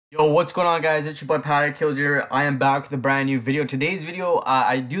Yo, what's going on, guys? It's your boy PaddaKillz here. I am back with a brand new video. Today's video,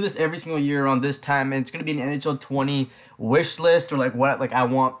 I do this every single year around this time, and it's gonna be an NHL 20 wish list, or like what I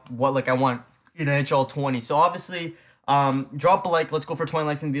want in NHL 20. So obviously, drop a like. Let's go for 20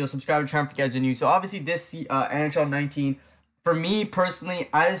 likes in the video. Subscribe to the channel if you guys are new. So obviously, this NHL 19. For me personally,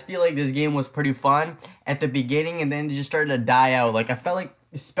 I just feel like this game was pretty fun at the beginning, and then it just started to die out. Like I felt like,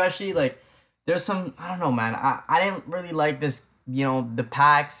 especially like there's some, I don't know, man. I didn't really like this, the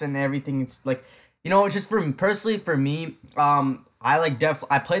packs and everything. It's like, just for personally for me,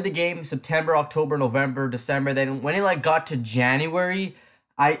 I played the game September, October, November, December. Then when it like got to January,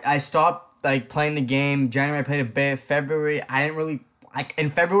 I stopped like playing the game. January I played a bit. February I didn't really like. In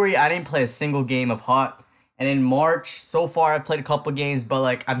February I didn't play a single game of Hot. And in March, so far I've played a couple games, but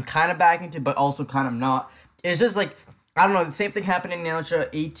like I'm kind of back into it, but also kind of not. It's just like, I don't know, the same thing happened in NHL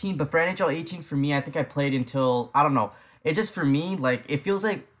 18, but for NHL 18 for me, I think I played until, I don't know. It just, for me, like, it feels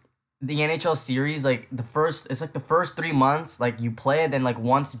like the NHL series, like it's like the first 3 months, like you play it, then like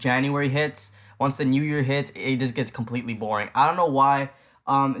once January hits, once the new year hits, it just gets completely boring. I don't know why.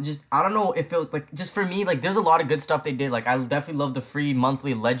 I don't know, it feels like, just for me, like there's a lot of good stuff they did. Like I definitely love the free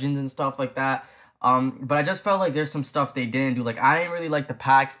monthly legends and stuff like that. But I just felt like there's some stuff they didn't do. Like I didn't really like the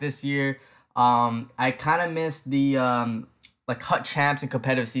packs this year. I kind of missed the like Hut Champs and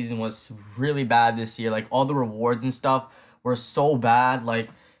competitive season was really bad this year. Like all the rewards and stuff were so bad. Like,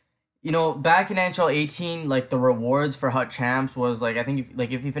 back in NHL 18, like the rewards for Hut Champs was like, I think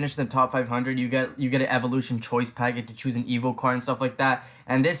if you finish in the top 500, you get an evolution choice packet to choose an Evo card and stuff like that.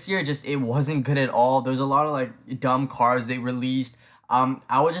 And this year just it wasn't good at all. There's a lot of like dumb cards they released.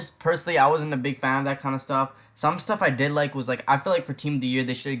 I was just personally, I wasn't a big fan of that kind of stuff. Some stuff I did like was like, I feel like for Team of the Year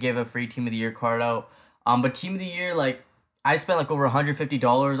they should give a free Team of the Year card out. But Team of the Year, like I spent like over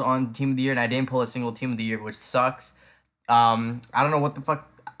 $150 on Team of the Year and I didn't pull a single Team of the Year, which sucks. I don't know what the fuck.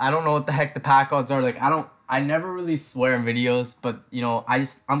 I don't know what the heck the pack odds are. Like I never really swear in videos, but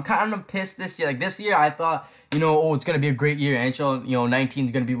I'm kind of pissed this year. Like this year I thought, oh, it's gonna be a great year. NHL, 19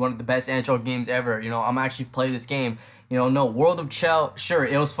 is gonna be one of the best NHL games ever. I'm actually playing this game. No, World of Chell, sure,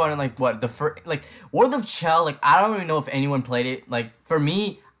 it was fun. And like what the first, like World of Chell, like I don't even know if anyone played it. Like for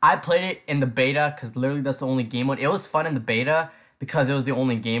me, I played it in the beta because literally that's the only game mode. It was fun in the beta because it was the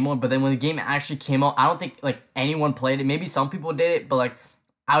only game mode. But then when the game actually came out, I don't think like anyone played it. Maybe some people did it, but like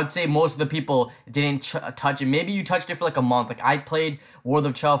I would say most of the people didn't touch it. Maybe you touched it for like a month. Like I played World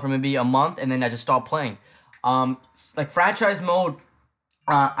of Chell for maybe a month and then I just stopped playing. Like franchise mode.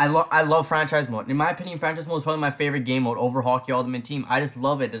 I love franchise mode. In my opinion, franchise mode is probably my favorite game mode over Hockey Ultimate Team. I just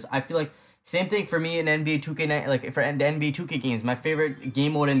love it. I feel like same thing for me in NBA 2K, like for the NBA 2K games. My favorite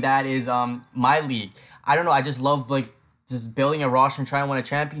game mode in that is My League. I don't know. I just love like just building a roster and trying to win a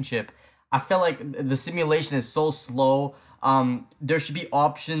championship. I feel like the simulation is so slow. There should be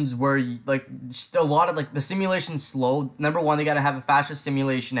options where just a lot of like the simulation's slow. Number one, they gotta have a faster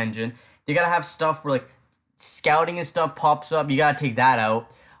simulation engine. They gotta have stuff where like scouting and stuff pops up. You gotta take that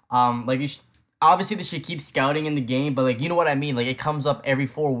out. Like obviously they should keep scouting in the game, but like you know what I mean. Like it comes up every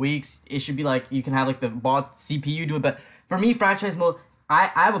 4 weeks. It should be like you can have like the bot CPU do it. But for me, franchise mode, I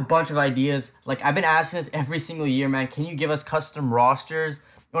have a bunch of ideas. Like I've been asking this every single year, man. Can you give us custom rosters?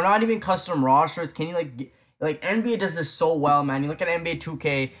 Or not even custom rosters. Can you like NBA does this so well, man. You look at NBA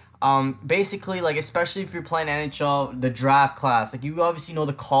 2K. Basically, like especially if you're playing NHL, the draft class. Like you obviously know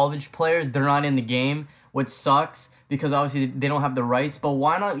the college players, they're not in the game, which sucks because obviously they don't have the rights. But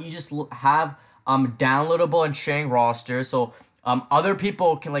why not you just have downloadable and sharing rosters so other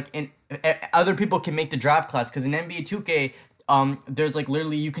people can other people can make the draft class, because in NBA 2K there's like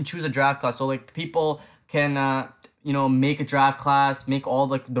literally you can choose a draft class, so like people can make a draft class, make all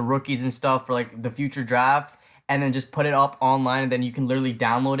like the rookies and stuff for like the future drafts, and then just put it up online, and then you can literally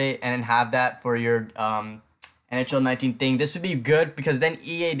download it and then have that for your NHL 19 thing. This would be good because then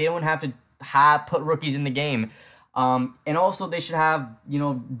EA, they don't have to put rookies in the game. And also they should have,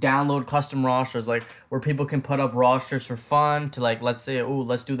 download custom rosters, like where people can put up rosters for fun to like, let's say, oh,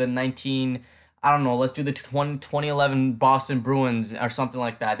 let's do the 19, I don't know, let's do the 2011 Boston Bruins or something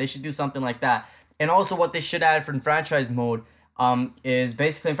like that. They should do something like that. And also what they should add for franchise mode is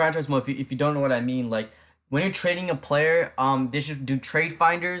basically in franchise mode, if you don't know what I mean, like when you're trading a player, they should do trade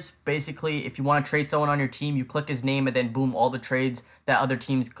finders. Basically, if you want to trade someone on your team, you click his name and then boom, all the trades that other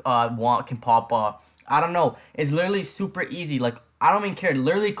teams want can pop up. I don't know. It's literally super easy. Like I don't even care.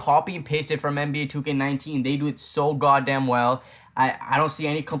 Literally copy and paste it from NBA 2K19. They do it so goddamn well. I don't see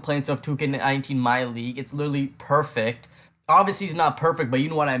any complaints of 2K19 My League. It's literally perfect. Obviously it's not perfect, but you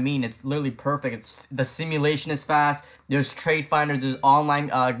know what I mean. It's literally perfect. It's the simulation is fast. There's trade finders, there's online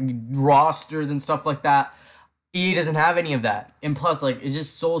rosters and stuff like that. EA doesn't have any of that. And plus, like, it's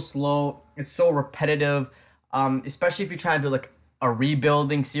just so slow. It's so repetitive. Especially if you're trying to do like a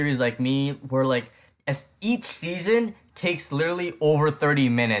rebuilding series like me, where like as each season takes literally over 30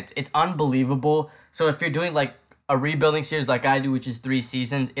 minutes. It's unbelievable. So if you're doing like a rebuilding series like I do, which is 3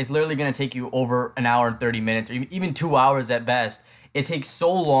 seasons, it's literally gonna take you over an hour and 30 minutes, or even 2 hours at best. It takes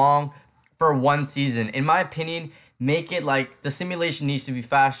so long for one season. In my opinion, make it like the simulation needs to be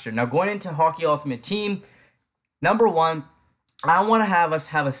faster. Now going into Hockey Ultimate Team, number one, I want to have us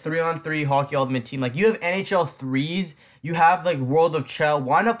have a 3-on-3 Hockey Ultimate Team. Like, you have NHL 3s, you have, like, World of Chell.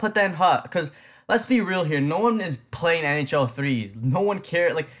 Why not put that in HUT? Because, let's be real here, no one is playing NHL 3s. No one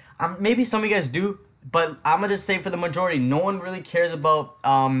cares. Like, maybe some of you guys do, but I'm going to just say for the majority, no one really cares about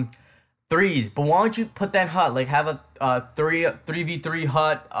 3s. But why don't you put that in HUT? Like, have a 3v3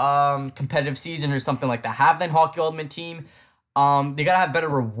 HUT competitive season or something like that. Have that in Hockey Ultimate Team. They got to have better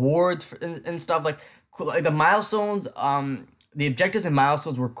rewards and stuff. Like the milestones, the objectives and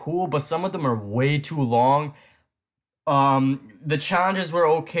milestones were cool, but some of them are way too long. The challenges were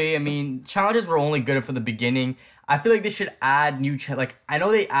okay. I mean, challenges were only good for the beginning. I feel like they should add new like, I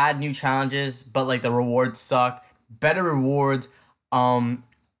know they add new challenges, but like the rewards suck. Better rewards. And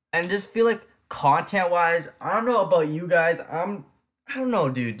just feel like content wise, I don't know about you guys. I don't know,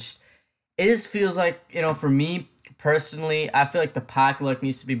 dude. It just feels like, you know, for me personally, I feel like the pack look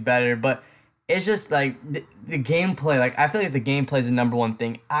needs to be better, but it's just like the gameplay. Like, I feel like the gameplay is the number one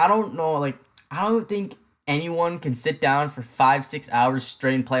thing. I don't know, like, I don't think anyone can sit down for 5-6 hours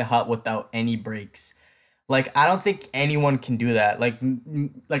straight and play HUT without any breaks. Like, I don't think anyone can do that. Like, I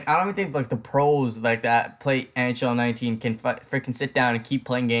don't even think like the pros like that play NHL 19 can freaking sit down and keep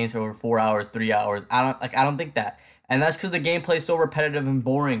playing games for over 4 hours, 3 hours. I don't think that. And that's because the gameplay is so repetitive and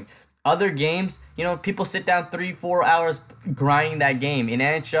boring. Other games, you know, people sit down 3-4 hours grinding that game. In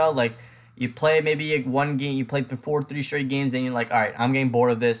NHL, like, you play maybe like one game, you play through 3 straight games, then you're like, all right, I'm getting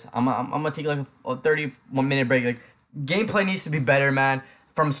bored of this. I'm gonna take like a 31-minute break. Like, gameplay needs to be better, man,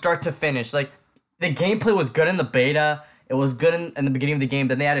 from start to finish. Like, the gameplay was good in the beta. It was good in the beginning of the game.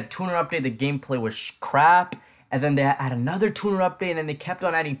 Then they had a tuner update. The gameplay was crap. And then they had another tuner update, and then they kept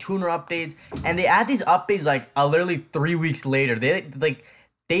on adding tuner updates. And they add these updates like literally 3 weeks later.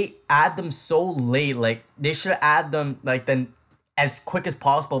 They add them so late. Like, they should add them like then as quick as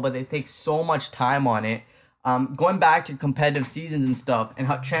possible, but they take so much time on it. Going back to competitive seasons and stuff and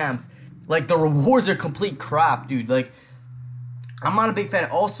HUT Champs, like, the rewards are complete crap, dude. Like, I'm not a big fan.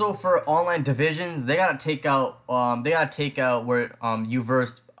 Also, for online divisions, they gotta take out where you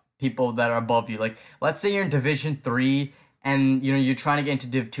verse people that are above you. Like, let's say you're in Division 3 and, you know, you're trying to get into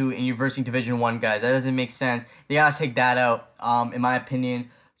Div 2 and you're versing Division 1 guys. That doesn't make sense. They gotta take that out, in my opinion.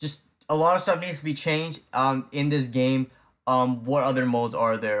 Just a lot of stuff needs to be changed in this game. What other modes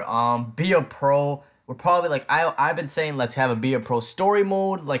are there? Be a pro. We're probably like, I've been saying let's have a Be a Pro story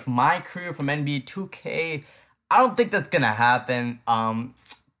mode, like my career from NBA 2K. I don't think that's gonna happen.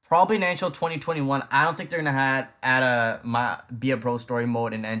 Probably in NHL 2021. I don't think they're gonna add my Be a Pro story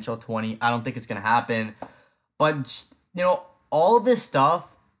mode in NHL 20. I don't think it's gonna happen. But, you know, all of this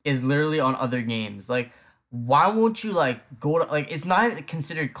stuff is literally on other games. Like, why won't you like go to, like, it's not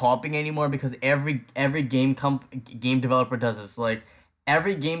considered copying anymore because every game developer does this. Like,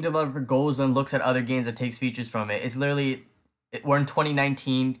 every game developer goes and looks at other games and takes features from it. It's literally, we're in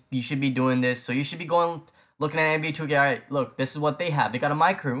 2019. You should be doing this. So you should be going looking at NBA 2K. All right, look, this is what they have. They got a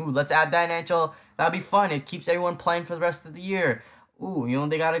micro. Ooh, let's add that in NHL. That'd be fun. It keeps everyone playing for the rest of the year. Ooh, you know,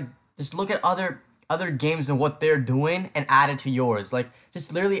 they gotta just look at other games and what they're doing and add it to yours. Like,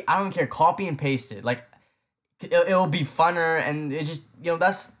 just literally, I don't care. Copy and paste it. Like, it'll be funner, and it just, you know,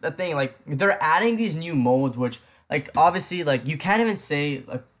 that's the thing. Like, they're adding these new modes, which, like, obviously, like, you can't even say,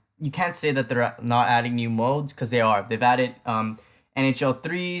 like, you can't say that they're not adding new modes, because they are. They've added NHL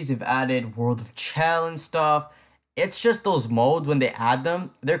 3s, they've added World of Chell and stuff. It's just those modes, when they add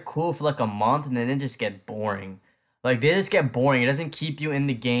them, they're cool for like a month, and then they just get boring. Like, they just get boring. It doesn't keep you in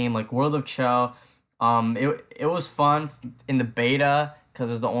the game. Like, World of Chell, it was fun in the beta, because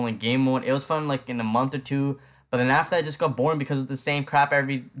it's the only game mode. It was fun, like, in a month or two. But then after that, it just got boring because it's the same crap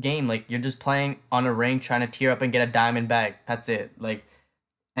every game. Like, you're just playing on a rank, trying to tier up and get a diamond bag. That's it. Like,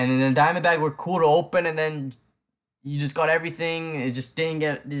 and then the diamond bag were cool to open, and then you just got everything. It just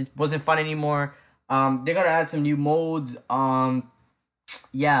it wasn't fun anymore. They gotta add some new modes.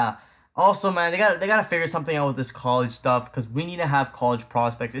 Yeah. Also, man, they gotta figure something out with this college stuff, because we need to have college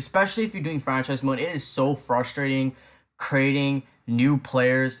prospects, especially if you're doing franchise mode. It is so frustrating creating new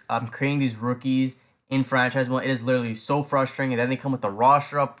players, creating these rookies in franchise mode. It is literally so frustrating. And then they come with the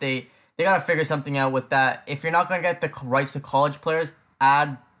roster update. They gotta figure something out with that. If you're not gonna get the rights to college players,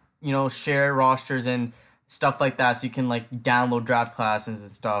 add, you know, share rosters and stuff like that, so you can like download draft classes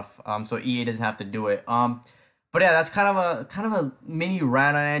and stuff. So EA doesn't have to do it. But yeah, that's kind of a mini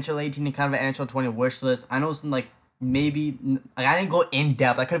rant on NHL 18 and kind of an NHL 20 wish list. I know some like maybe like, I didn't go in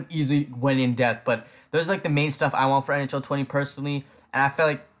depth. I could have easily went in depth, but those are like the main stuff I want for NHL 20 personally. And I feel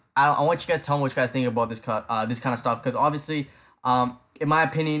like I want you guys to tell me what you guys think about this kind of stuff, because obviously, in my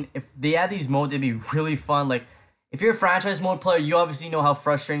opinion, if they add these modes, it'd be really fun. Like, if you're a franchise mode player, you obviously know how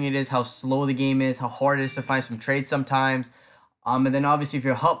frustrating it is, how slow the game is, how hard it is to find some trades sometimes. And then obviously if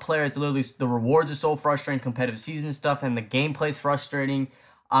you're a HUT player, it's literally the rewards are so frustrating, competitive season stuff, and the gameplay's frustrating.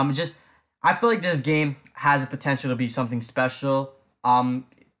 Just I feel like this game has a potential to be something special. I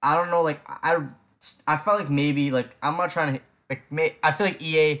don't know, like I felt like maybe like I'm not trying to like I feel like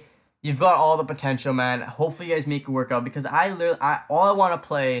EA, you've got all the potential, man. Hopefully you guys make it work out, because all I want to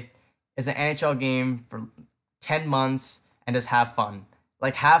play is an NHL game for 10 months and just have fun.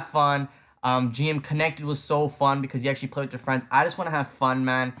 Like, have fun. GM Connected was so fun because you actually play with your friends. I just want to have fun,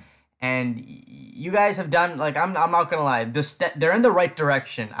 man. And you guys have done, like, I'm not gonna lie, they're in the right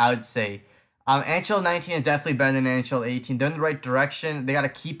direction, I would say. NHL 19 is definitely better than NHL 18. They're in the right direction. They gotta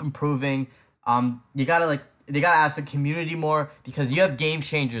keep improving. They gotta ask the community more, because you have game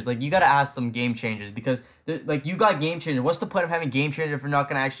changers. Like, you gotta ask them game changers, because like, you got game changers. What's the point of having game changers if you're not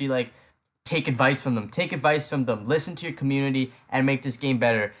gonna actually like take advice from them? Take advice from them. Listen to your community and make this game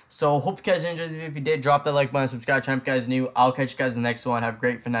better. So hope you guys enjoyed the video. If you did, drop that like button, subscribe, channel if you guys new. I'll catch you guys in the next one. Have a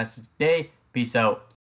great, fantastic day. Peace out.